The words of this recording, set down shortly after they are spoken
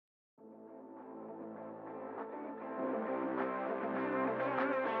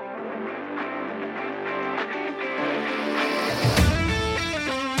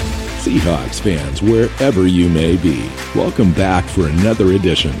Seahawks fans, wherever you may be, welcome back for another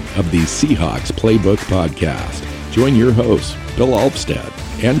edition of the Seahawks Playbook Podcast. Join your host, Bill Alvstad,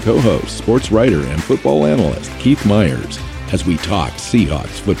 and co-host, sports writer and football analyst Keith Myers, as we talk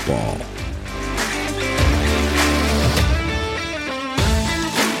Seahawks football.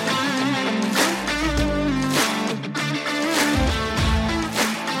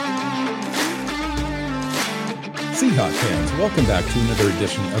 Seahawks fans, welcome back to another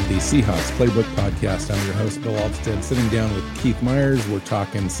edition of the Seahawks Playbook Podcast. I'm your host, Bill Alvstad, sitting down with Keith Myers. We're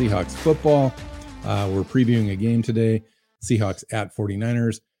talking Seahawks football. We're previewing a game today, Seahawks at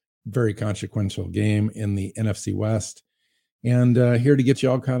 49ers. Very consequential game in the NFC West. And here to get you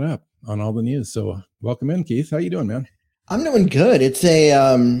all caught up on all the news. So welcome in, Keith. How you doing, man? I'm doing good. It's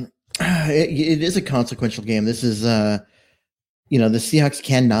it is a consequential game. This is, the Seahawks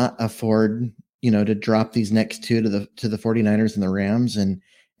cannot afford to drop these next two to the 49ers and the Rams, and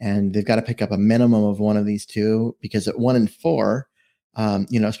they've got to pick up a minimum of one of these two, because at 1-4,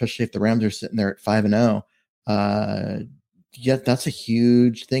 especially if the Rams are sitting there at 5-0, that's a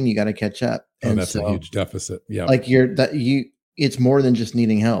huge thing you got to catch up. And that's a huge deficit. Yeah. It's more than just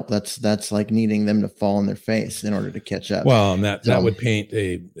needing help. That's like needing them to fall on their face in order to catch up. Well, and that would paint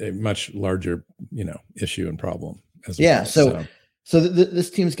a much larger, issue and problem as well. Yeah. So this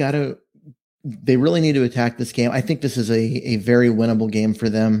team's got to, they really need to attack this game. I think this is a very winnable game for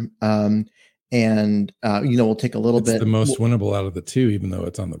them. We'll take a little bit. It's the most winnable out of the two, even though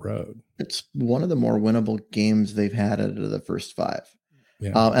it's on the road. It's one of the more winnable games they've had out of the first five.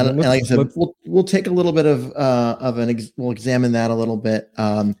 Yeah. And like I said, we'll take a little bit we'll examine that a little bit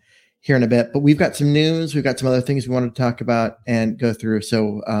here in a bit. But we've got some news. We've got some other things we wanted to talk about and go through.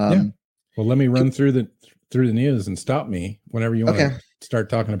 So, well, let me run through the news and stop me whenever you want to start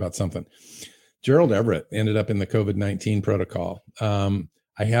talking about something. Gerald Everett ended up in the COVID-19 protocol.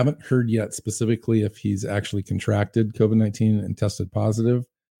 I haven't heard yet specifically if he's actually contracted COVID-19 and tested positive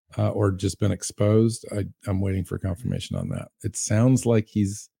or just been exposed. I'm waiting for confirmation on that. It sounds like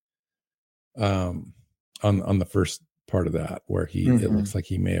he's on the first part of that, where it looks like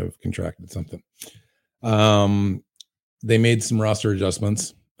he may have contracted something. They made some roster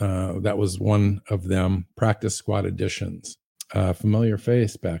adjustments. That was one of them. Practice squad additions. Familiar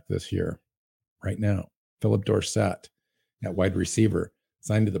face back this year. Right now, Philip Dorsett at wide receiver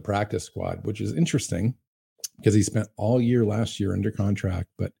signed to the practice squad, which is interesting because he spent all year last year under contract,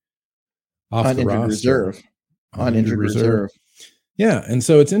 but off on the roster. On injured reserve. Yeah. And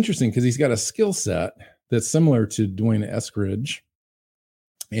so it's interesting because he's got a skill set that's similar to Dwayne Eskridge.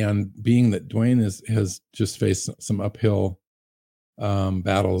 And being that Dwayne has just faced some uphill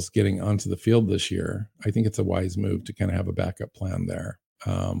battles getting onto the field this year, I think it's a wise move to kind of have a backup plan there.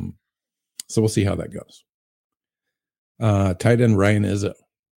 So we'll see how that goes. Tight end Ryan Izzo,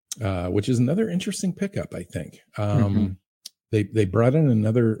 which is another interesting pickup, I think. They brought in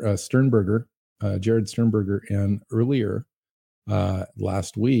another Sternberger, Jared Sternberger, in earlier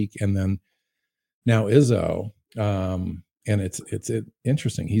last week, and then now Izzo. And it's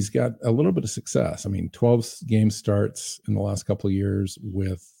interesting. He's got a little bit of success. I mean, 12 game starts in the last couple of years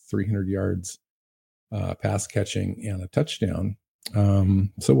with 300 yards pass catching and a touchdown.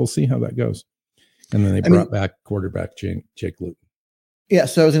 So we'll see how that goes. And then they brought back quarterback Jake Luton. Yeah.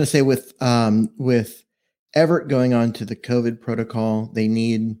 So I was going to say with Everett going on to the COVID protocol, they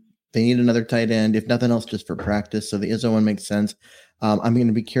need another tight end, if nothing else, just for practice. So the Izzo one makes sense. I'm going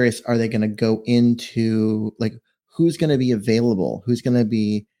to be curious. Are they going to go into who's going to be available? Who's going to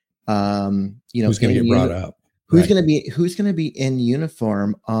be, who's going to get brought up? Who's going to be in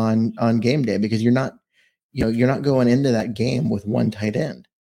uniform on game day? Because you're not going into that game with one tight end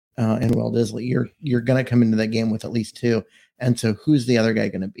and Will Disley. You're going to come into that game with at least two. And so who's the other guy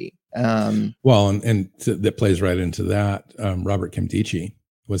going to be? That plays right into that. Robert Nkemdiche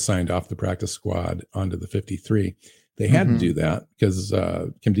was signed off the practice squad onto the 53. They had to do that because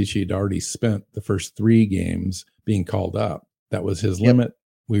Nkemdiche had already spent the first 3 games being called up. That was his limit.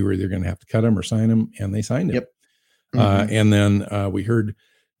 We were either going to have to cut him or sign him, and they signed him. And then we heard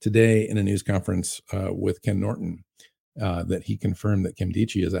today in a news conference with Ken Norton that he confirmed that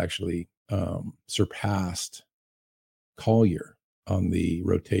Nkemdiche has actually surpassed Collier on the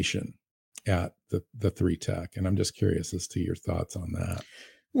rotation at the 3 tech. And I'm just curious as to your thoughts on that.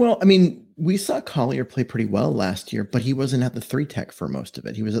 Well, I mean, we saw Collier play pretty well last year, but he wasn't at the 3 tech for most of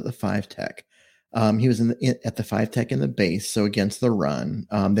it. He was at the 5 tech. He was at the 5 tech in the base. So against the run,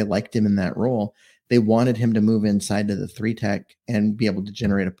 they liked him in that role. They wanted him to move inside to the 3 tech and be able to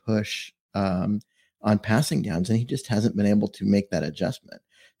generate a push on passing downs. And he just hasn't been able to make that adjustment.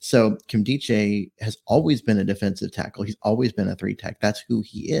 So Kimdiche has always been a defensive tackle. He's always been a 3-tech. That's who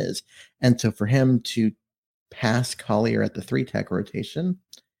he is. And so for him to pass Collier at the 3-tech rotation,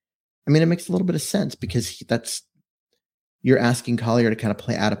 I mean, it makes a little bit of sense because you're asking Collier to kind of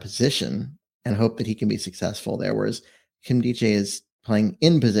play out of position and hope that he can be successful there. Whereas Kimdiche is playing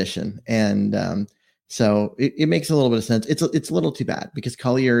in position. And so it makes a little bit of sense. It's a little too bad because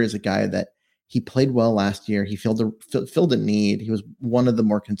Collier is a guy that he played well last year. He filled a need. He was one of the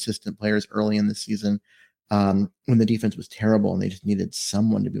more consistent players early in the season when the defense was terrible and they just needed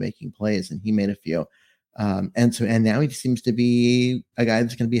someone to be making plays, and he made a few. And now he seems to be a guy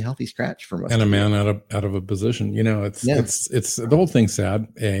that's going to be a healthy scratch for most. And a man out of a position. It's the whole thing's sad.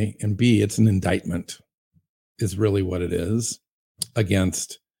 A and B. It's an indictment, is really what it is,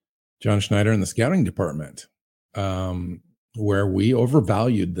 against John Schneider and the scouting department, where we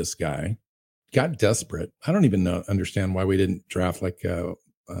overvalued this guy, got desperate. I don't even understand why we didn't draft like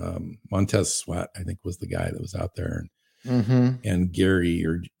Montez Sweat, I think was the guy that was out there. And Gary,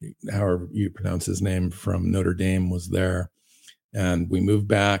 or however you pronounce his name, from Notre Dame was there. And we moved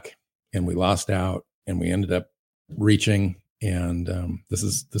back and we lost out and we ended up reaching. And this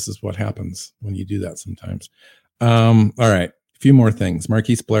is what happens when you do that sometimes. All right. A few more things.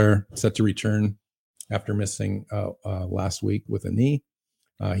 Marquise Blair set to return after missing last week with a knee.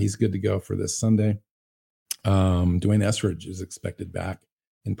 He's good to go for this Sunday. Dwayne Eskridge is expected back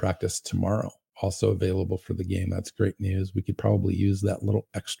in practice tomorrow, also available for the game. That's great news. We could probably use that little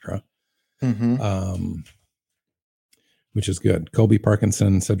extra, which is good. Colby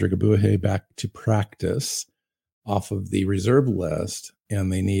Parkinson, Cedric Abuahe back to practice off of the reserve list,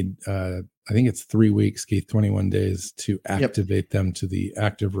 and they need, I think it's 3 weeks, Keith, 21 days to activate them to the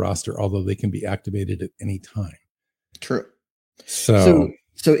active roster, although they can be activated at any time. True. So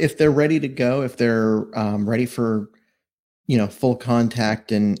if they're ready to go, if they're ready for, full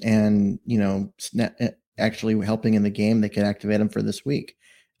contact and actually helping in the game, they could activate them for this week.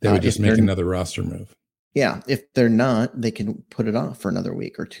 They would just make another roster move. Yeah. If they're not, they can put it off for another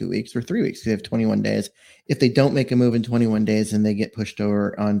week or 2 weeks or 3 weeks. They have 21 days. If they don't make a move in 21 days, then they get pushed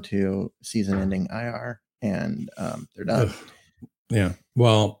over onto season-ending IR, and they're done. Yeah.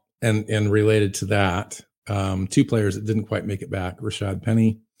 Well, and related to that, 2 players that didn't quite make it back, Rashad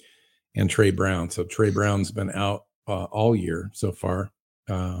Penny and Trey Brown. So Trey Brown's been out all year so far,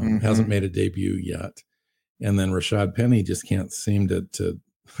 hasn't made a debut yet. And then Rashad Penny just can't seem to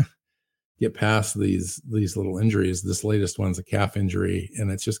get past these little injuries. This latest one's a calf injury,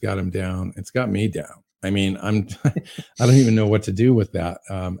 and it's just got him down. It's got me down. I mean, I don't even know what to do with that,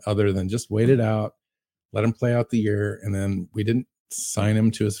 other than just wait it out, let him play out the year. And then we didn't sign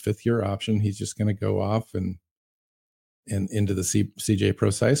him to his 5th-year option. He's just going to go off and into the CJ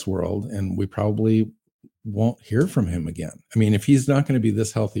Procise world, and we probably won't hear from him again. I mean, if he's not going to be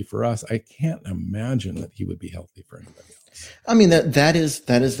this healthy for us, I can't imagine that he would be healthy for anybody else. I mean, that is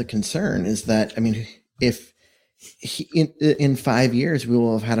the concern, is that, I mean, if in 5 years we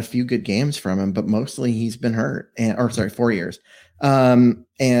will have had a few good games from him, but mostly he's been hurt, 4 years.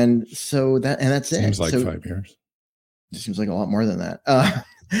 And so that's seems it. Like 5 years. It seems like a lot more than that.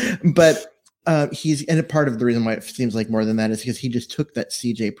 But and a part of the reason why it seems like more than that is because he just took that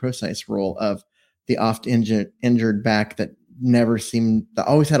CJ Procise role of the oft injured back that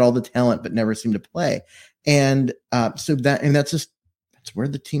always had all the talent but never seemed to play. And that's where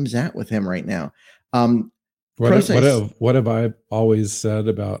the team's at with him right now. What have I always said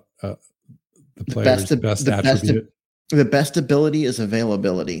about the player's best attribute? The best ability is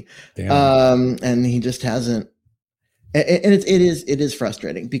availability. And he just hasn't. And it is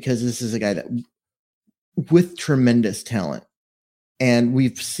frustrating because this is a guy that with tremendous talent, and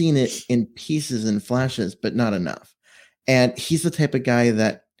we've seen it in pieces and flashes, but not enough. And he's the type of guy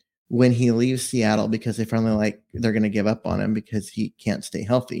that when he leaves Seattle, because they're going to give up on him because he can't stay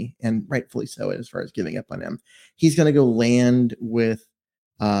healthy, and rightfully so as far as giving up on him, he's going to go land with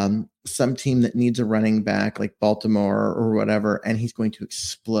some team that needs a running back like Baltimore or whatever, and he's going to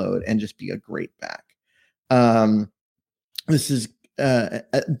explode and just be a great back.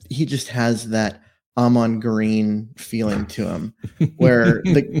 He just has that Amon Green feeling to him, where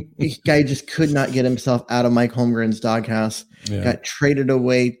the guy just could not get himself out of Mike Holmgren's doghouse, got traded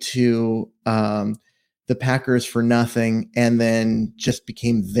away to the Packers for nothing, and then just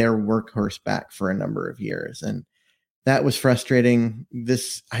became their workhorse back for a number of years. And that was frustrating.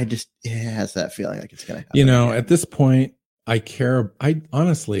 It has that feeling like it's going to happen. At this point, I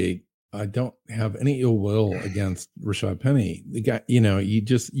honestly don't have any ill will against Rashad Penny. The guy,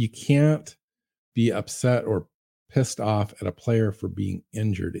 you can't be upset or pissed off at a player for being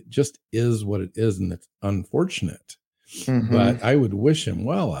injured. It just is what it is, and it's unfortunate. But I would wish him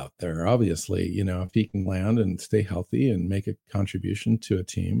well out there. Obviously, if he can land and stay healthy and make a contribution to a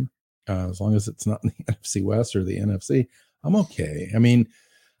team, as long as it's not in the NFC West or the NFC, I'm okay. I mean,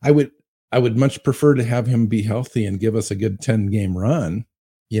 I would much prefer to have him be healthy and give us a good 10-game run,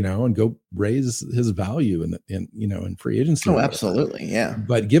 and go raise his value in free agency. Oh, absolutely. Yeah.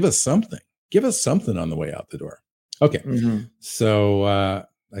 But give us something on the way out the door. Okay. So I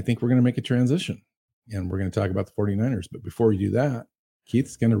think we're going to make a transition and we're going to talk about the 49ers. But before we do that,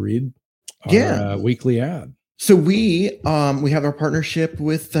 Keith's going to read our weekly ad. So we have our partnership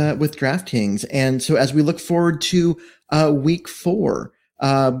with DraftKings. And so as we look forward to week 4,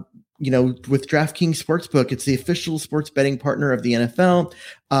 with DraftKings Sportsbook, it's the official sports betting partner of the NFL.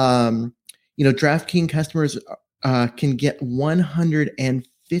 DraftKings customers can get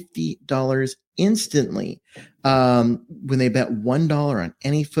 $150 instantly when they bet $1 on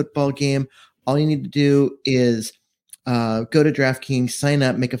any football game. All you need to do is go to DraftKings, sign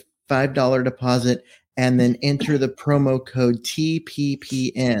up, make a $5 deposit, and then enter the promo code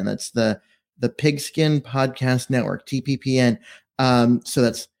TPPN. That's the Pigskin Podcast Network, TPPN. So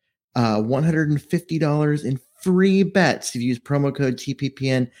that's $150 in free bets if you use promo code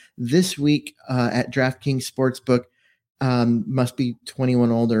TPPN this week at DraftKings Sportsbook. Must be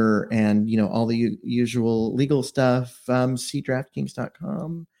 21 older and, all the usual legal stuff. See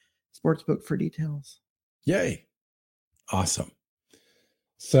DraftKings.com Sportsbook for details. Yay. Awesome.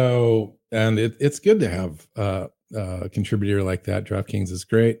 So, and it's good to have a contributor like that. DraftKings is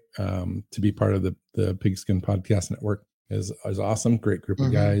great. To be part of the Pigskin Podcast Network is awesome. Great group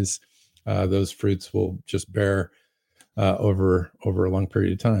of guys. Those fruits will just bear over a long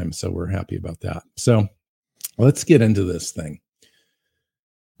period of time. So we're happy about that. So let's get into this thing.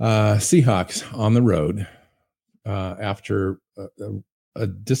 Seahawks on the road after a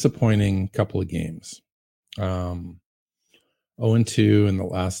disappointing couple of games. 0-2 in the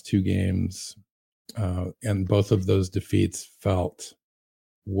last 2 games. And both of those defeats felt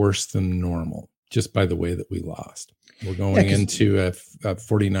worse than normal just by the way that we lost. We're going into a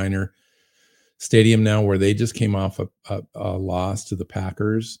 49er stadium now where they just came off a loss to the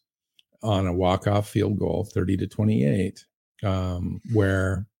Packers on a walk-off field goal, 30-28,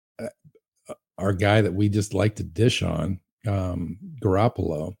 where our guy that we just like to dish on,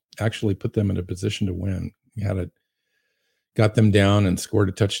 Garoppolo, actually put them in a position to win. He got them down and scored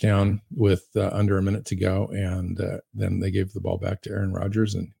a touchdown with under a minute to go. And then they gave the ball back to Aaron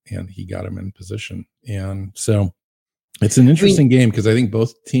Rodgers and he got him in position. And so it's an interesting game because I think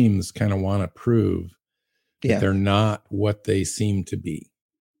both teams kind of want to prove that they're not what they seem to be.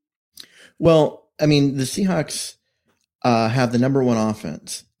 Well, I mean, the Seahawks have the number 1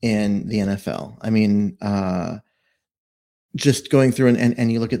 offense in the NFL. I mean, just going through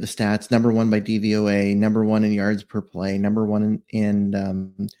and you look at the stats, number 1 by DVOA, number 1 in yards per play, number 1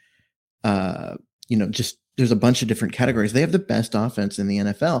 in just there's a bunch of different categories. They have the best offense in the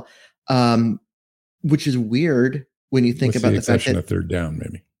NFL, which is weird when you think about the fact that of third down,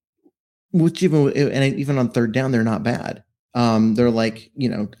 maybe. Which even on third down, they're not bad. They're like,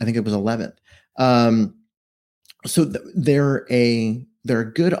 I think it was 11th. So they're a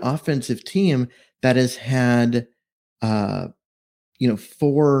good offensive team that has had 4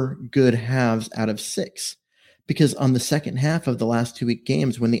 good halves out of 6, because on the second half of the last 2-week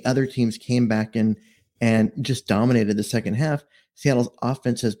games, when the other teams came back and just dominated the second half, Seattle's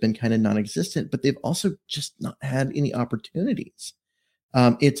offense has been kind of non-existent, but they've also just not had any opportunities.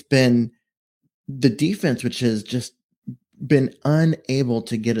 It's been the defense, which has just been unable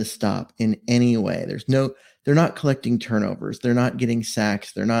to get a stop in any way. They're not collecting turnovers. They're not getting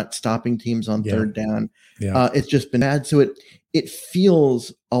sacks. They're not stopping teams on third down. Yeah. It's just been bad. So it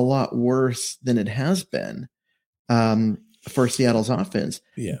feels a lot worse than it has been for Seattle's offense.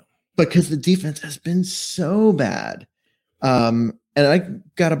 Yeah. Because the defense has been so bad. And I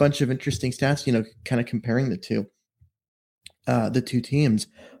got a bunch of interesting stats, kind of comparing the two teams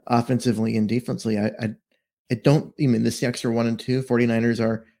offensively and defensively. I don't, the Seahawks are 1-2, 49ers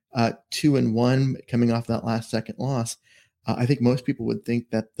are 2-1 coming off that last second loss. I think most people would think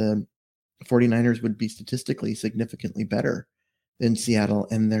that the 49ers would be statistically significantly better than Seattle,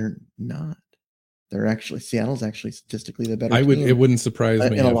 and they're not. Seattle's actually statistically the better team. It wouldn't surprise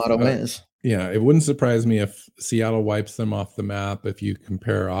me in a lot of ways. Yeah, it wouldn't surprise me if Seattle wipes them off the map if you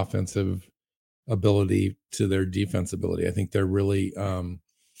compare offensive ability to their defense ability. I think they're really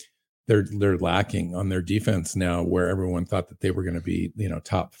they're lacking on their defense now, where everyone thought that they were going to be,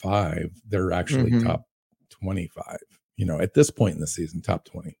 top 5. They're actually top 25, at this point in the season, top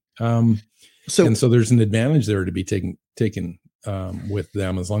 20. So there's an advantage there to be taken with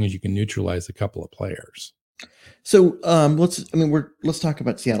them, as long as you can neutralize a couple of players. So let's talk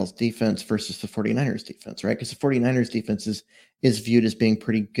about Seattle's defense versus the 49ers defense, right? Because the 49ers defense is viewed as being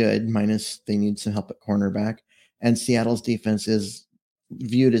pretty good, minus they need some help at cornerback. And Seattle's defense is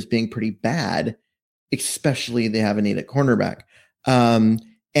viewed as being pretty bad, especially they have a need at cornerback. And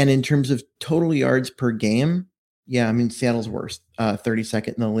in terms of total yards per game, yeah, I mean Seattle's worst,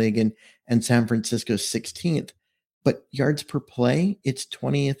 32nd in the league, and San Francisco's 16th. But yards per play, it's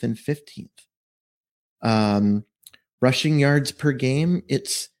 20th and 15th. Rushing yards per game,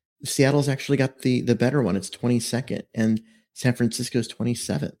 it's Seattle's actually got the better one. It's 22nd, and San Francisco's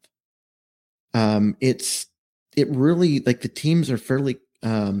 27th. It really, like, the teams are fairly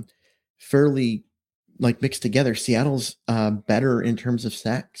like mixed together. Seattle's better in terms of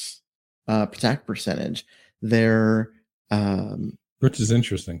sacks, sack percentage. They're which is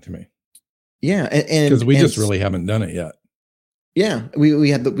interesting to me. Yeah, and because we just really haven't done it yet. Yeah,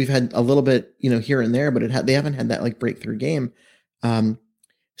 we've had a little bit, here and there, but they haven't had that like breakthrough game.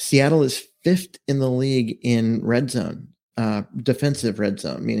 Seattle is 5th in the league in red zone, defensive red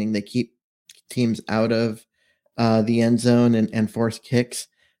zone, meaning they keep teams out of the end zone and force kicks.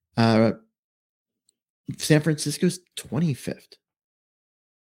 San Francisco's 25th.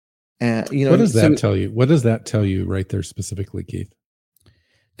 What does that tell you? What does that tell you right there specifically, Keith?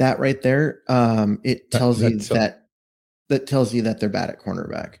 That right there, it tells that tells you that they're bad at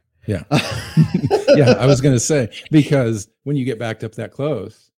cornerback. Yeah. Yeah, I was going to say, because when you get backed up that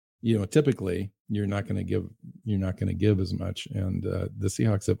close, typically you're not going to give as much. And the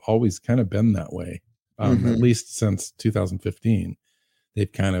Seahawks have always kind of been that way, at least since 2015.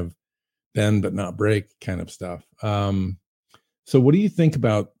 They've kind of bend but not break kind of stuff. So what do you think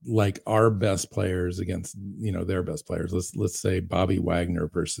about like our best players against, their best players? Let's say Bobby Wagner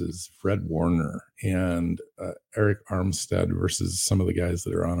versus Fred Warner and Eric Armstead versus some of the guys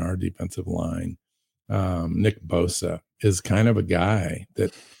that are on our defensive line. Nick Bosa is kind of a guy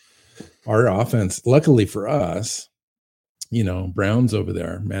that our offense, luckily for us, Brown's over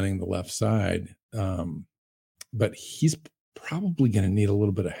there manning the left side. But he's probably going to need a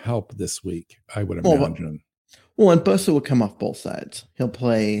little bit of help this week, I would imagine. Well, and Bosa will come off both sides. He'll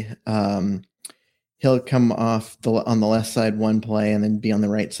play. He'll come off on the left side one play and then be on the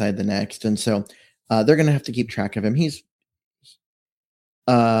right side the next. And so they're going to have to keep track of him. He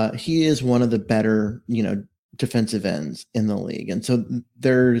is one of the better, defensive ends in the league. And so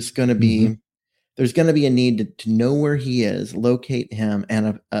there's going to be a need to know where he is, locate him,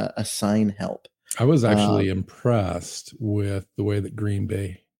 and assign help. I was actually impressed with the way that Green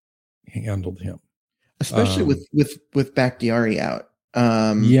Bay handled him. Especially with Bakhtiari out.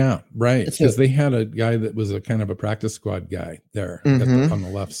 Yeah, right. Because they had a guy that was a kind of a practice squad guy there on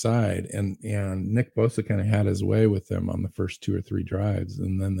the left side. And Nick Bosa kind of had his way with them on the first 2 or 3 drives.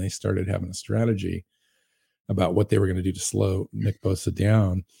 And then they started having a strategy about what they were going to do to slow Nick Bosa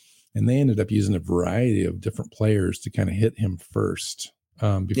down. And they ended up using a variety of different players to kind of hit him first.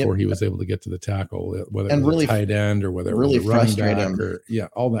 Before he was able to get to the tackle, whether it was really a tight end or whether it was a running back or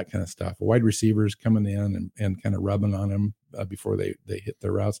all that kind of stuff. Wide receivers coming in and kind of rubbing on him before they hit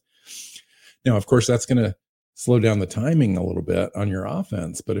their routes. Now, of course, that's going to slow down the timing a little bit on your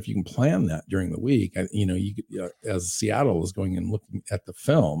offense. But if you can plan that during the week, as Seattle is going and looking at the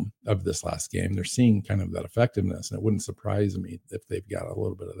film of this last game, they're seeing kind of that effectiveness. And it wouldn't surprise me if they've got a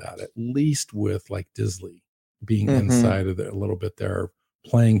little bit of that, at least with like Disley being inside of it a little bit there,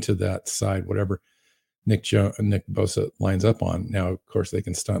 playing to that side, whatever Nick Bosa lines up on. Now, of course, they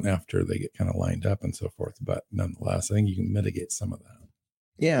can stunt after they get kind of lined up and so forth, but nonetheless, I think you can mitigate some of that.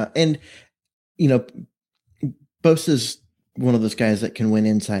 Yeah, and Bosa's one of those guys that can win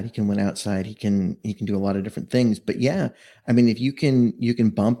inside, he can win outside, he can do a lot of different things. But yeah, I mean, if you can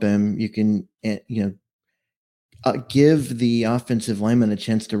bump him, you can give the offensive lineman a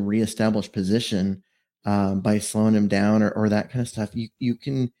chance to reestablish position. By slowing him down or that kind of stuff, you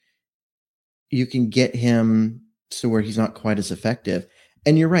can get him so where he's not quite as effective.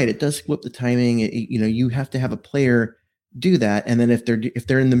 And you're right, it does flip the timing. You have to have a player do that, and then if they're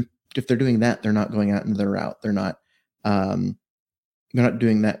doing that, they're not going out into their route. They're not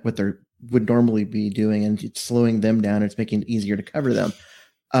doing that what they would normally be doing, and it's slowing them down. It's making it easier to cover them.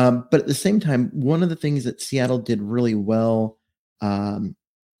 But at the same time, one of the things that Seattle did really well in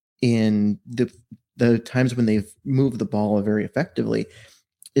the times when they've moved the ball very effectively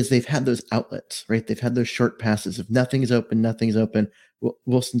is they've had those outlets, right? They've had those short passes. If nothing's open,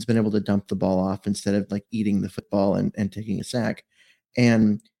 Wilson's been able to dump the ball off instead of like eating the football and taking a sack.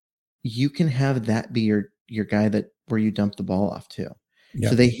 And you can have that be your guy where you dump the ball off to. Yeah.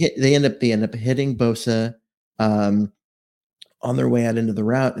 So they end up hitting Bosa on their way out into the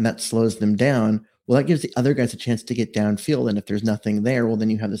route, and that slows them down. Well, that gives the other guys a chance to get downfield. And if there's nothing there, well, then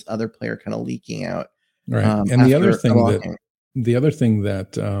you have this other player kind of leaking out. Right. And the other thing blocking.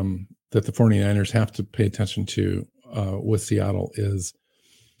 that that the 49ers have to pay attention to with Seattle is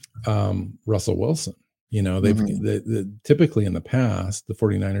Russell Wilson. You know, typically in the past, the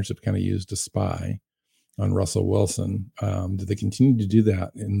 49ers have kind of used a spy on Russell Wilson. Do they continue to do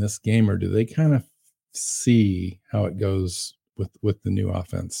that in this game, or do they kind of see how it goes with the new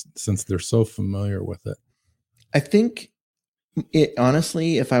offense since they're so familiar with it? I think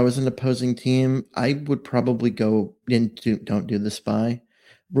honestly, if I was an opposing team, I would probably go into don't do the spy.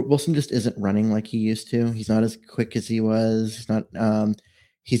 Wilson just isn't running like he used to. He's not as quick as he was.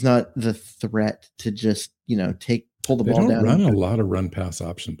 He's not the threat to just, pull the ball down. They don't run a lot of run pass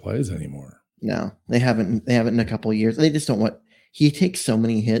option plays anymore. No, they haven't in a couple of years. They just don't want, he takes so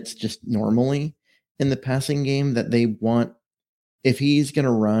many hits just normally in the passing game that they want, if he's going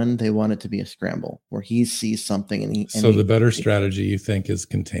to run, they want it to be a scramble where he sees something the better strategy you think is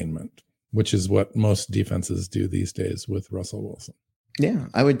containment, which is what most defenses do these days with Russell Wilson. Yeah,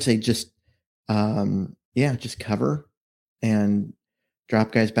 I would say just cover and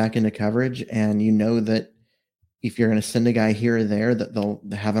drop guys back into coverage. And you know that if you're going to send a guy here or there, that they'll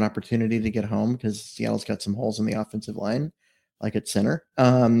have an opportunity to get home because Seattle's got some holes in the offensive line, like at center.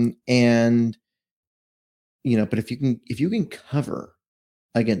 But if you can cover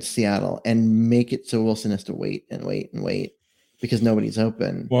against Seattle and make it so Wilson has to wait because nobody's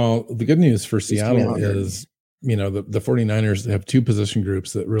open. Well, the good news for Seattle is, the 49ers have two position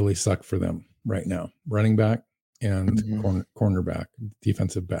groups that really suck for them right now: running back and cornerback,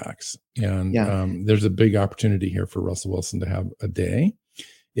 defensive backs. And there's a big opportunity here for Russell Wilson to have a day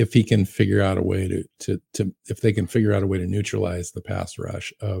if he can figure out a way if they can figure out a way to neutralize the pass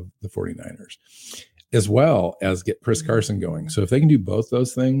rush of the 49ers, as well as get Chris Carson going. So if they can do both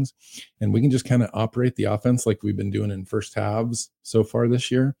those things and we can just kind of operate the offense like we've been doing in first halves so far this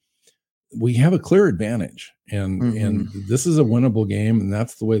year, we have a clear advantage. And this is a winnable game. And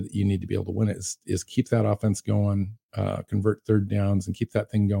that's the way that you need to be able to win it is keep that offense going, convert third downs and keep that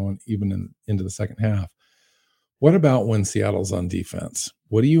thing going even into the second half. What about when Seattle's on defense?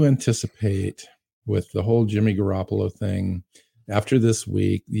 What do you anticipate with the whole Jimmy Garoppolo thing? After this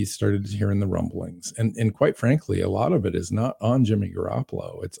week, you started hearing the rumblings. And quite frankly, a lot of it is not on Jimmy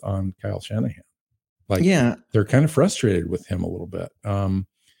Garoppolo. It's on Kyle Shanahan. They're kind of frustrated with him a little bit.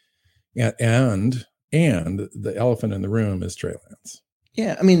 And the elephant in the room is Trey Lance.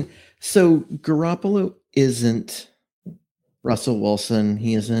 Yeah, I mean, so Garoppolo isn't Russell Wilson.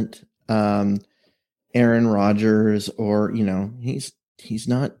 He isn't Aaron Rodgers, or he's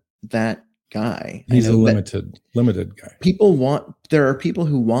not that guy. He's a limited guy. There are people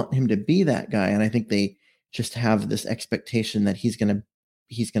who want him to be that guy, and I think they just have this expectation that he's gonna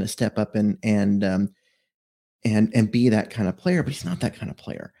step up and be that kind of player, but he's not that kind of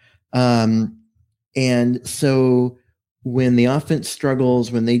player. And so when the offense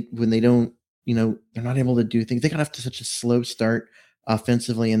struggles, when they don't, they're not able to do things, they got off to such a slow start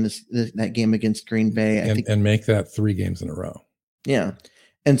offensively in that game against Green Bay, and make that 3 games in a row. Yeah.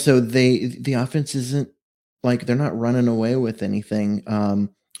 And so the offense isn't like, they're not running away with anything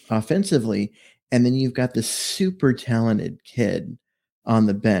offensively. And then you've got this super talented kid on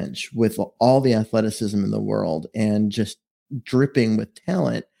the bench with all the athleticism in the world and just dripping with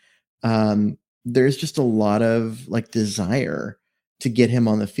talent. There's just a lot of desire to get him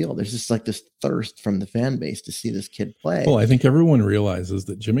on the field. There's just this thirst from the fan base to see this kid play. Well, I think everyone realizes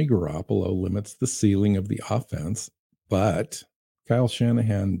that Jimmy Garoppolo limits the ceiling of the offense, but Kyle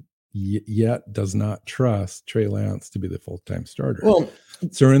Shanahan yet does not trust Trey Lance to be the full-time starter. Well,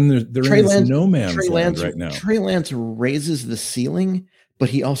 so they're in no man's land right now. Trey Lance raises the ceiling, but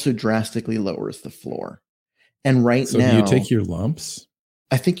he also drastically lowers the floor. And now, do you take your lumps?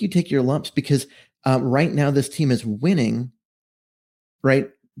 I think you take your lumps because right now this team is winning.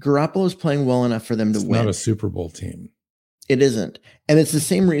 Right, Garoppolo is playing well enough for them to win. It's not a Super Bowl team. It isn't, and it's the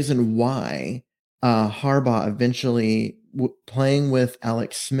same reason why Harbaugh eventually playing with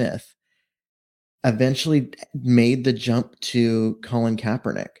Alex Smith eventually made the jump to Colin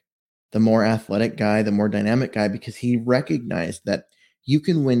Kaepernick, the more athletic guy, the more dynamic guy, because he recognized that you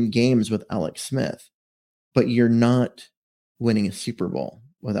can win games with Alex Smith, but you're not winning a Super Bowl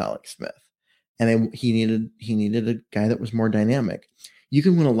with Alex Smith. And then he needed a guy that was more dynamic. You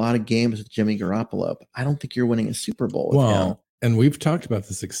can win a lot of games with Jimmy Garoppolo, but I don't think you're winning a Super Bowl with him. And we've talked about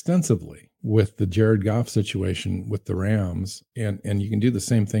this extensively with the Jared Goff situation with the Rams. And you can do the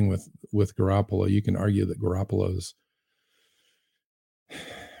same thing with Garoppolo. You can argue that Garoppolo's,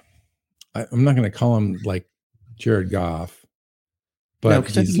 I'm not going to call him like Jared Goff, but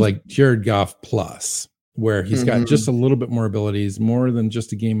he's like Jared Goff plus, where he's got just a little bit more abilities, more than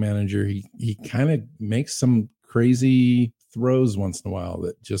just a game manager. He kind of makes some crazy throws once in a while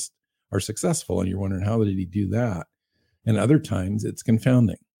that just are successful, and you're wondering, how did he do that? And other times it's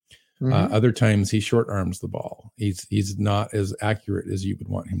confounding. Other times he short arms the ball. He's not as accurate as you would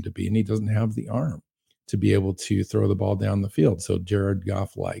want him to be, and he doesn't have the arm to be able to throw the ball down the field. So Jared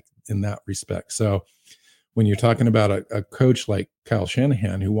Goff like in that respect. So when you're talking about a coach like Kyle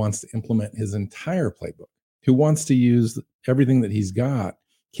Shanahan, who wants to implement his entire playbook, who wants to use everything that he's got,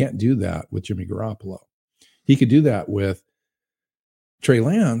 can't do that with Jimmy Garoppolo. He could do that with Trey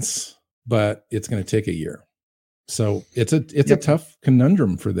Lance, but it's going to take a year. So it's a tough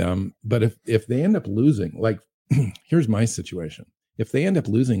conundrum for them. But if they end up losing, like here's my situation. If they end up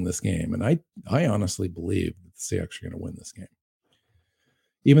losing this game, and I honestly believe that the Seahawks are going to win this game,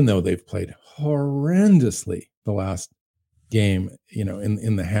 even though they've played horrendously the last game,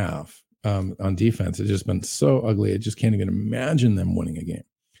 in the half on defense, it's just been so ugly. I just can't even imagine them winning a game.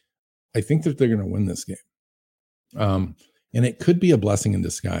 I think that they're going to win this game. And it could be a blessing in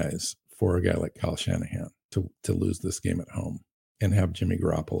disguise for a guy like Kyle Shanahan to lose this game at home and have Jimmy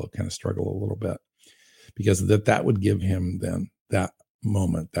Garoppolo kind of struggle a little bit, because that would give him then that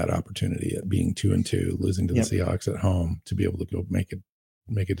moment, that opportunity at being 2-2, losing to the Seahawks at home, to be able to go make a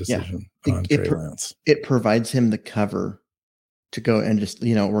decision on Trey Lance. It provides him the cover to go and just,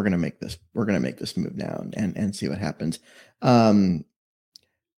 we're going to make this move now and see what happens. One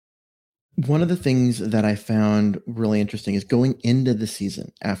of the things that I found really interesting is going into the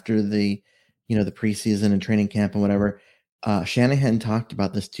season, after the preseason and training camp and whatever, Shanahan talked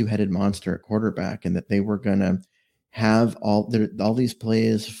about this two-headed monster at quarterback, and that they were going to have all these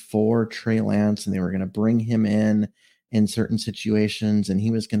plays for Trey Lance, and they were going to bring him in certain situations, and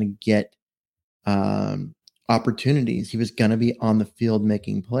he was going to get opportunities. He was going to be on the field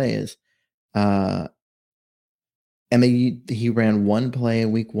making plays. And he ran one play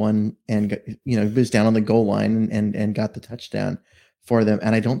in week one, and he was down on the goal line and got the touchdown for them.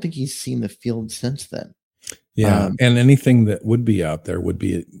 And I don't think he's seen the field since then. Yeah, and anything that would be out there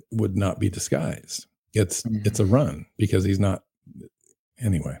would not be disguised. It's a run, because he's not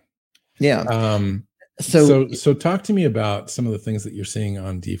anyway. Yeah. So talk to me about some of the things that you're seeing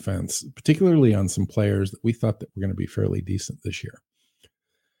on defense, particularly on some players that we thought that were going to be fairly decent this year.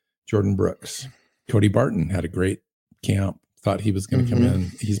 Jordan Brooks, Cody Barton had a great camp. Thought he was going to come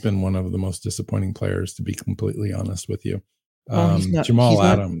in. He's been one of the most disappointing players, to be completely honest with you. Jamal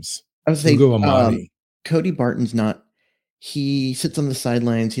Adams. I was saying, Cody Barton's not. He sits on the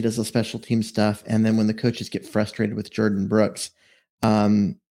sidelines. He does the special team stuff, and then when the coaches get frustrated with Jordan Brooks,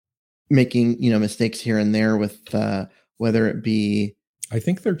 making mistakes here and there with whether it be. I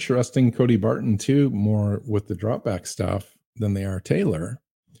think they're trusting Cody Barton too more with the drop back stuff than they are Taylor,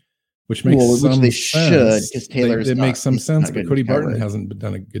 which makes some they sense. Should, because Taylor's it makes some sense, but Cody Barton hasn't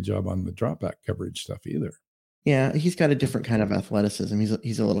done a good job on the drop back coverage stuff either. Yeah, he's got a different kind of athleticism.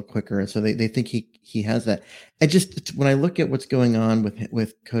 He's a little quicker, and so they think he has that. When I look at what's going on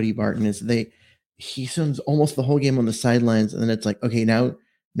with Cody Barton, is he spends almost the whole game on the sidelines, and then it's like, okay, now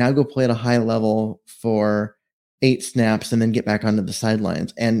go play at a high level for 8 snaps and then get back onto the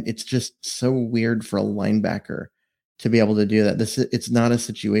sidelines. And it's just so weird for a linebacker to be able to do that. It's not a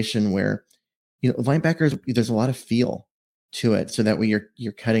situation where, linebackers, there's a lot of feel to it, so that way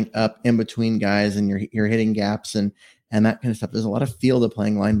you're cutting up in between guys, and you're hitting gaps and that kind of stuff. There's a lot of feel to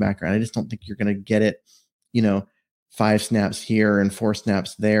playing linebacker, and I just don't think you're going to get it, 5 snaps here and 4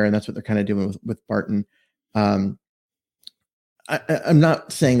 snaps there, and that's what they're kind of doing with Barton. I'm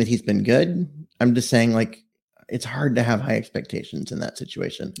not saying that he's been good. I'm just saying, like, it's hard to have high expectations in that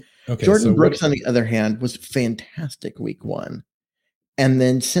situation. Okay, Jordan Brooks, on the other hand, was fantastic week 1. And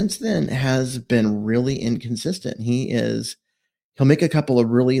then since then has been really inconsistent. He'll make a couple of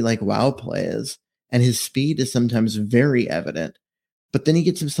really wow plays, and his speed is sometimes very evident, but then he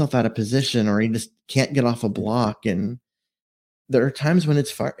gets himself out of position, or he just can't get off a block. And there are times when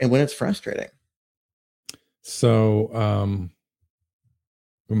it's frustrating. So,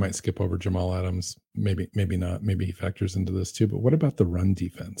 we might skip over Jamal Adams. Maybe not. Maybe he factors into this too. But what about the run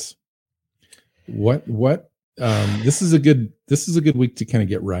defense? This is a good week to kind of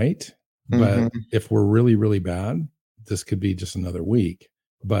get right. But if we're really, really bad, this could be just another week.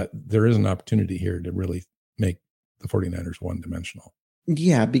 But there is an opportunity here to really make the 49ers one-dimensional.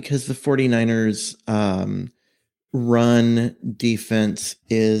 Yeah, because the 49ers run defense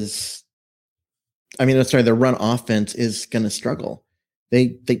is, the run offense is going to struggle.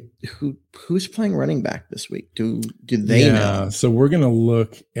 Who's playing running back this week? Do they know? So we're going to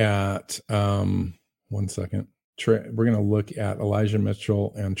look at 1 second. we're going to look at Elijah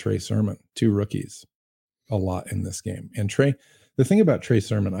Mitchell and Trey Sermon, 2 rookies, a lot in this game. And the thing about Trey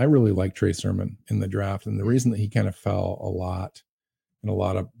Sermon, I really like Trey Sermon in the draft, and the reason that he kind of fell a lot in a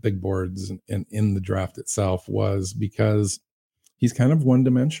lot of big boards and in the draft itself was because he's kind of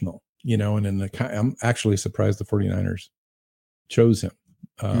one-dimensional, and I'm actually surprised the 49ers chose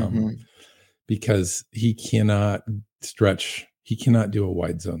him because he cannot stretch. He cannot do a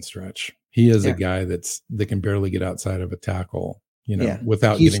wide zone stretch. He is a guy that can barely get outside of a tackle,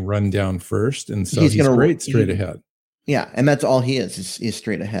 without getting run down first. And so he's great straight ahead. Yeah. And that's all he is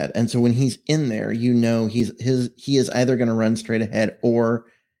straight ahead. And so when he's in there, he is either going to run straight ahead or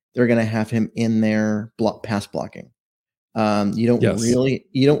they're going to have him in there pass blocking. You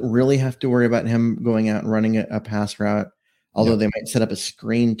don't really have to worry about him going out and running a pass route, although they might set up a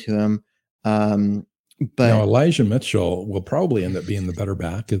screen to him. But now Elijah Mitchell will probably end up being the better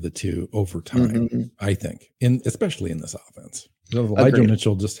back of the two over time, I think, especially in this offense. Elijah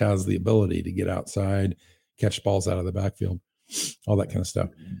Mitchell just has the ability to get outside, catch balls out of the backfield, all that kind of stuff.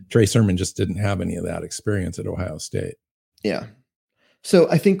 Trey Sermon just didn't have any of that experience at Ohio State. Yeah. So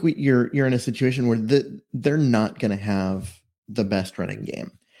I think you're in a situation where they're not going to have the best running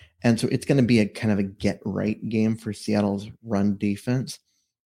game. And so it's going to be a kind of a get right game for Seattle's run defense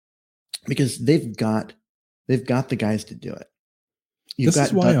because they've got the guys to do it. This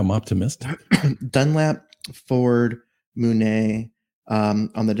is why I'm optimistic. Dunlap, Ford, Mooney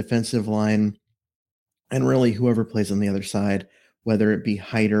on the defensive line, and really whoever plays on the other side, whether it be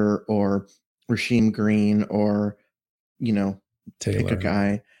Hyder or Rasheem Green or, Taylor. pick a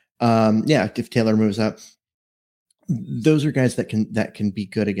guy. If Taylor moves up, those are guys that can be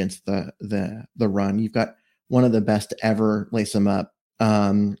good against the run. You've got one of the best to ever lace them up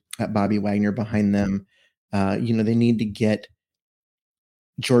at Bobby Wagner behind them. They need to get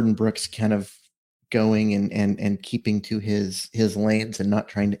Jordan Brooks kind of going and keeping to his lanes and not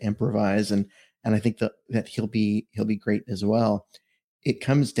trying to improvise. And I think that he'll be great as well. It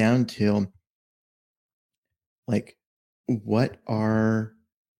comes down to like, what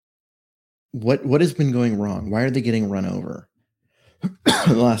has been going wrong? Why are they getting run over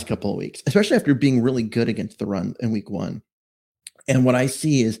the last couple of weeks, especially after being really good against the run in week 1? And what I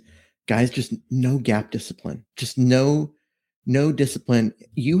see is guys just no gap discipline, just no discipline.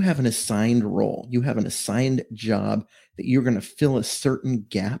 You have an assigned role. You have an assigned job that you're going to fill a certain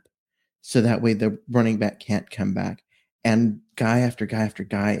gap so that way the running back can't come back. And guy after guy after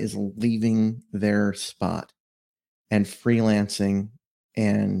guy is leaving their spot and freelancing,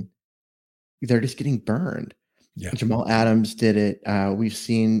 and they're just getting burned. Yeah. Jamal Adams did it. We've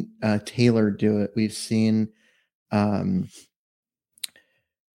seen Taylor do it. We've seen Benson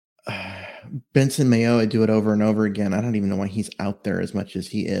Mayoa do it over and over again. I don't even know why he's out there as much as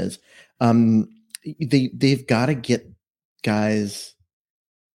he is. They've got to get guys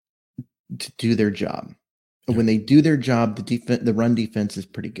to do their job. Yeah. When they do their job, the run defense is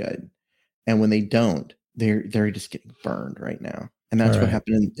pretty good, and when they don't, they're just getting burned right now. And that's what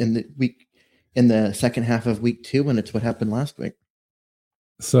happened in the second half of week 2, and it's what happened last week.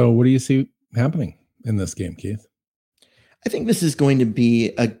 So what do you see happening in this game, Keith? I think this is going to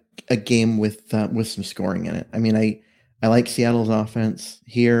be a game with some scoring in it. I mean, I like Seattle's offense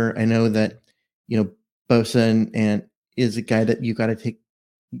here. I know that, Bosa and is a guy that you got to take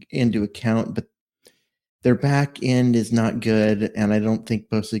into account, but their back end is not good. And I don't think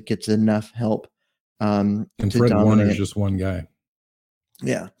Bosa gets enough help. And Fred Warner is just one guy.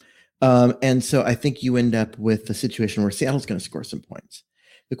 Yeah. And so I think you end up with a situation where Seattle's going to score some points.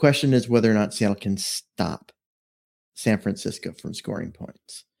 The question is whether or not Seattle can stop San Francisco from scoring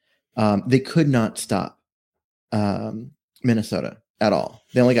points. They could not stop Minnesota at all.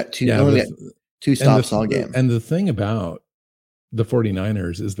 They only got two. Yeah, got 2 stops all game. And the thing about the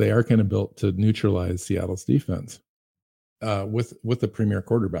 49ers is they are kind of built to neutralize Seattle's defense with the premier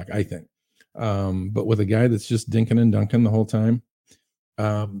quarterback, I think. But with a guy that's just dinking and dunking the whole time,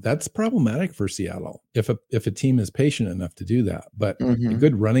 that's problematic for Seattle if a team is patient enough to do that. But a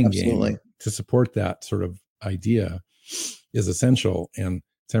good running game to support that sort of idea is essential, and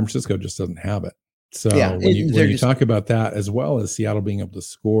San Francisco just doesn't have it. So when you talk about that, as well as Seattle being able to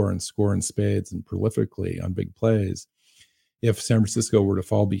score in spades and prolifically on big plays, if San Francisco were to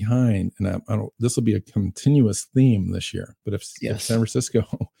fall behind, and this will be a continuous theme this year, but if San Francisco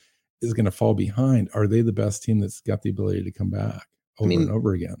is going to fall behind, are they the best team that's got the ability to come back over and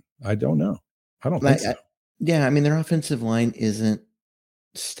over again? I don't know. I don't think so. I mean, their offensive line isn't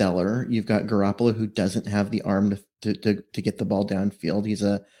stellar. You've got Garoppolo, who doesn't have the arm to get the ball downfield. He's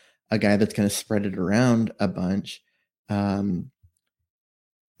a guy that's going to spread it around a bunch. That's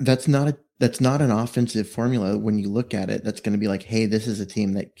not that's not an offensive formula when you look at it. That's going to be like, hey, this is a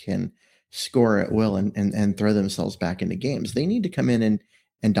team that can score at will and throw themselves back into games. They need to come in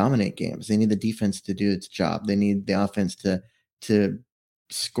and dominate games. They need the defense to do its job. They need the offense to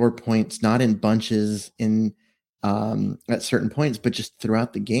score points, not in bunches at certain points, but just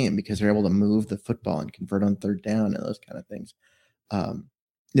throughout the game, because they're able to move the football and convert on third down and those kind of things.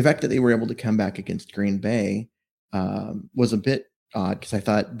 The fact that they were able to come back against Green Bay was a bit odd, because I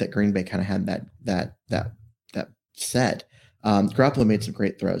thought that Green Bay kind of had that set. Garoppolo made some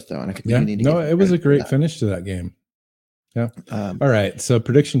great throws though, and I think we need to. It was a great finish to that game. Yeah. All right. So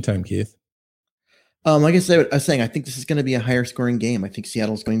prediction time, Keith. Like I was saying, I think this is going to be a higher scoring game. I think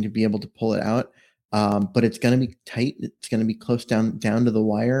Seattle's going to be able to pull it out, but it's going to be tight. It's going to be close down to the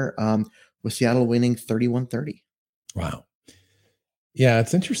wire. With Seattle winning 31-30. Wow. Yeah,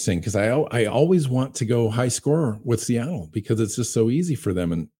 it's interesting because I always want to go high score with Seattle because it's just so easy for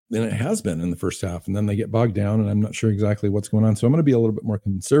them, and it has been in the first half, and then they get bogged down, and I'm not sure exactly what's going on. So I'm going to be a little bit more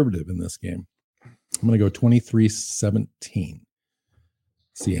conservative in this game. I'm going to go 23-17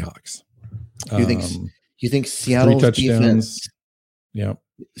 Seahawks. You think Seattle's defense? Yeah,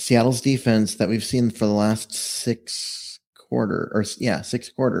 Seattle's defense that we've seen for the last 6 quarters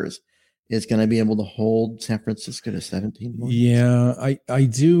is going to be able to hold San Francisco to 17 points. Yeah, I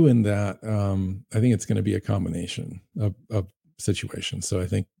do in that. I think it's going to be a combination of situations. So I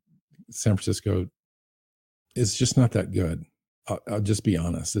think San Francisco is just not that good. I'll just be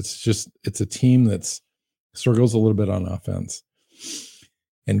honest. It's a team that's struggles a little bit on offense.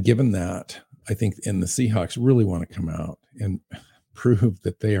 And given that, I think the Seahawks really want to come out and prove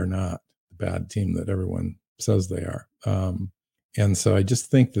that they are not the bad team that everyone says they are. And so I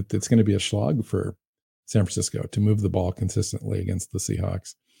just think that it's going to be a slog for San Francisco to move the ball consistently against the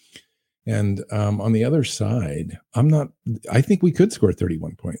Seahawks. And on the other side, I think we could score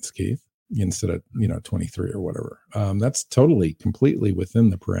 31 points, Keith, instead of 23 or whatever. That's completely within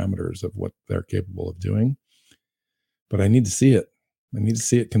the parameters of what they're capable of doing. But I need to see it. I need to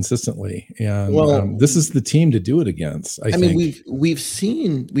see it consistently, and this is the team to do it against. I think we've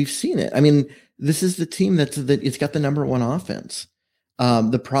seen it. I mean, this is the team it's got the number one offense.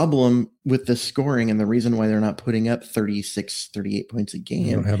 The problem with the scoring and the reason why they're not putting up 36, 38 points a game,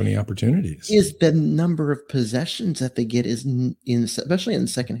 they don't have any opportunities, is the number of possessions that they get is especially in the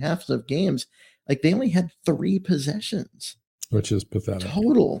second halves of games. Like they only had 3 possessions, which is pathetic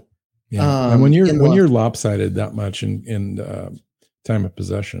total. Yeah, and when you're lopsided that much in time of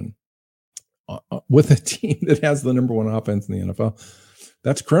possession with a team that has the number one offense in the NFL,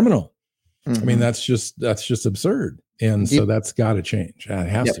 that's criminal. Mm-hmm. I mean, that's just absurd. And so that's got to change. It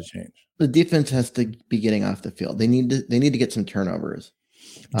has to change. The defense has to be getting off the field. They need to get some turnovers.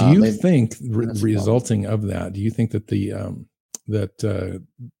 Do you think resulting of that, do you think that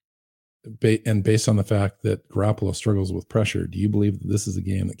and based on the fact that Garoppolo struggles with pressure, do you believe that this is a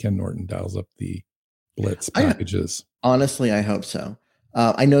game that Ken Norton dials up the blitz packages? Honestly, I hope so.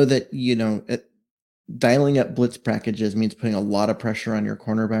 I know that, dialing up blitz packages means putting a lot of pressure on your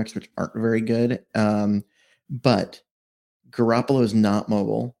cornerbacks, which aren't very good. But Garoppolo is not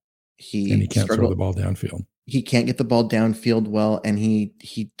mobile. He can't throw the ball downfield. He can't get the ball downfield well, and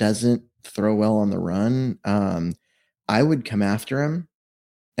he doesn't throw well on the run. I would come after him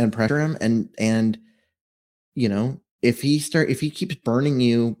and pressure him, and if he keeps burning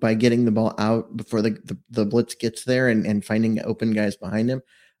you by getting the ball out before the blitz gets there and finding open guys behind him,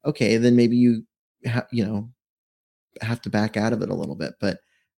 okay, then maybe you have to back out of it a little bit. But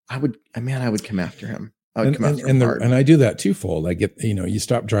I would come after him. I would come after him hard. And I do that twofold. I get, you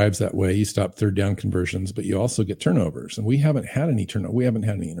stop drives that way, you stop third down conversions, but you also get turnovers. And we haven't had any turnover. We haven't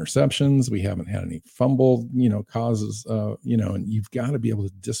had any interceptions. We haven't had any fumble, causes, and you've got to be able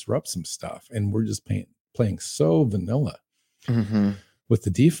to disrupt some stuff. And we're just playing so vanilla with the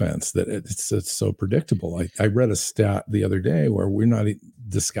defense that it's so predictable. I read a stat the other day where we're not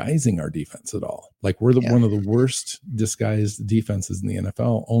disguising our defense at all. Like we're one of the worst disguised defenses in the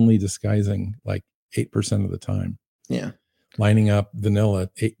NFL, only disguising like 8% of the time. Yeah. Lining up vanilla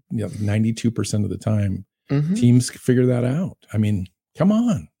 92% of the time. Teams figure that out. I mean, come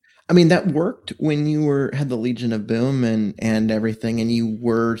on. I mean, that worked when you had the Legion of Boom and everything, and you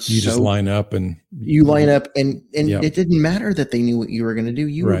just line up and it didn't matter that they knew what you were going to do.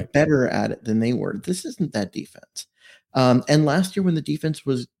 You were better at it than they were. This isn't that defense. And last year when the defense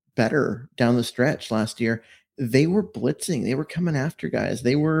was better down the stretch last year, they were blitzing. They were coming after guys.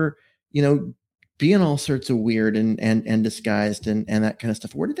 They were, being all sorts of weird and disguised and that kind of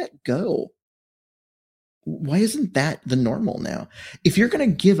stuff. Where did that go? Why isn't that the normal now? If you're going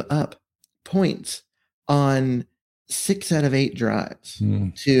to give up points on 6 out of 8 drives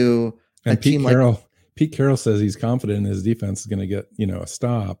to And Pete Carroll says he's confident his defense is going to get, a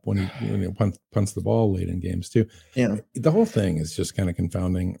stop when he punts the ball late in games too. Yeah. The whole thing is just kind of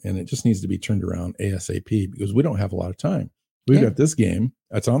confounding, and it just needs to be turned around ASAP because we don't have a lot of time. We've got this game.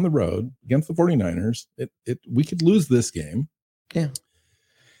 It's on the road against the 49ers. We could lose this game. Yeah.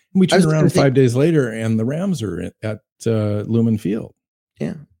 And we turn around 5 days later and the Rams are at Lumen Field.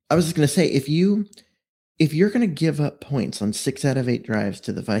 Yeah. I was just going to say, if you're going to give up points on 6 out of 8 drives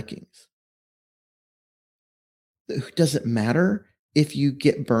to the Vikings, does it matter if you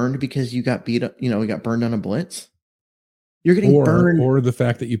get burned because you got beat up, we got burned on a blitz? You're getting burned. Or the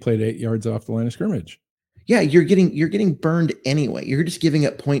fact that you played 8 yards off the line of scrimmage. Yeah, you're getting burned anyway. You're just giving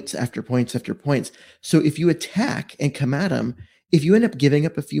up points after points after points. So if you attack and come at them, if you end up giving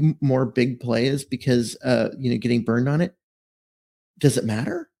up a few more big plays because getting burned on it, does it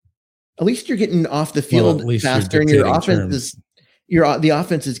matter? At least you're getting off the field faster, and your offense the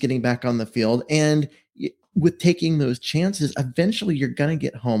offense is getting back on the field. And with taking those chances, eventually you're going to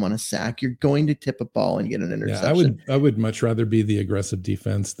get home on a sack. You're going to tip a ball and get an interception. Yeah, I would much rather be the aggressive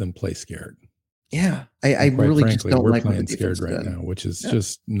defense than play scared. Yeah, I really just don't like playing scared right now, which is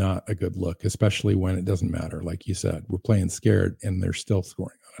just not a good look, especially when it doesn't matter. Like you said, we're playing scared and they're still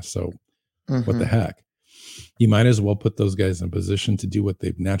scoring on us. So what the heck? You might as well put those guys in a position to do what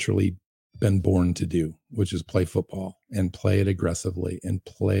they've naturally been born to do, which is play football and play it aggressively and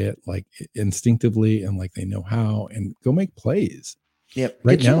play it like instinctively and like they know how, and go make plays. Yep.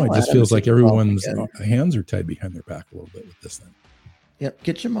 Right now, it just feels like everyone's hands are tied behind their back a little bit with this thing. Yep,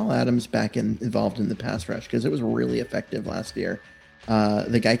 get Jamal Adams back involved in the pass rush because it was really effective last year.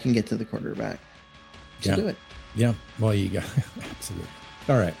 The guy can get to the quarterback. Just do it. Yeah, well, you got absolutely.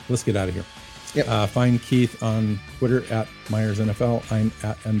 All right, let's get out of here. Yep. Find Keith on Twitter at Myers NFL. I'm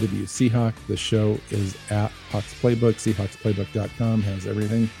at MW Seahawk. The show is at Hawks Playbook. SeahawksPlaybook.com has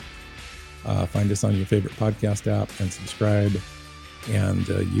everything. Find us on your favorite podcast app and subscribe. And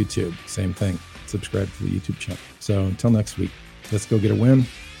YouTube, same thing. Subscribe to the YouTube channel. So until next week. Let's go get a win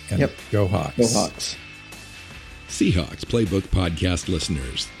and go Hawks. Go Hawks. Seahawks Playbook podcast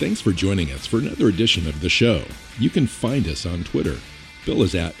listeners, thanks for joining us for another edition of the show. You can find us on Twitter. Bill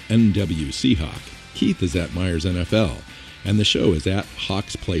is at NW Seahawk, Keith is at Myers NFL, and the show is at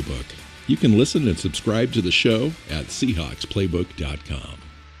Hawks Playbook. You can listen and subscribe to the show at SeahawksPlaybook.com.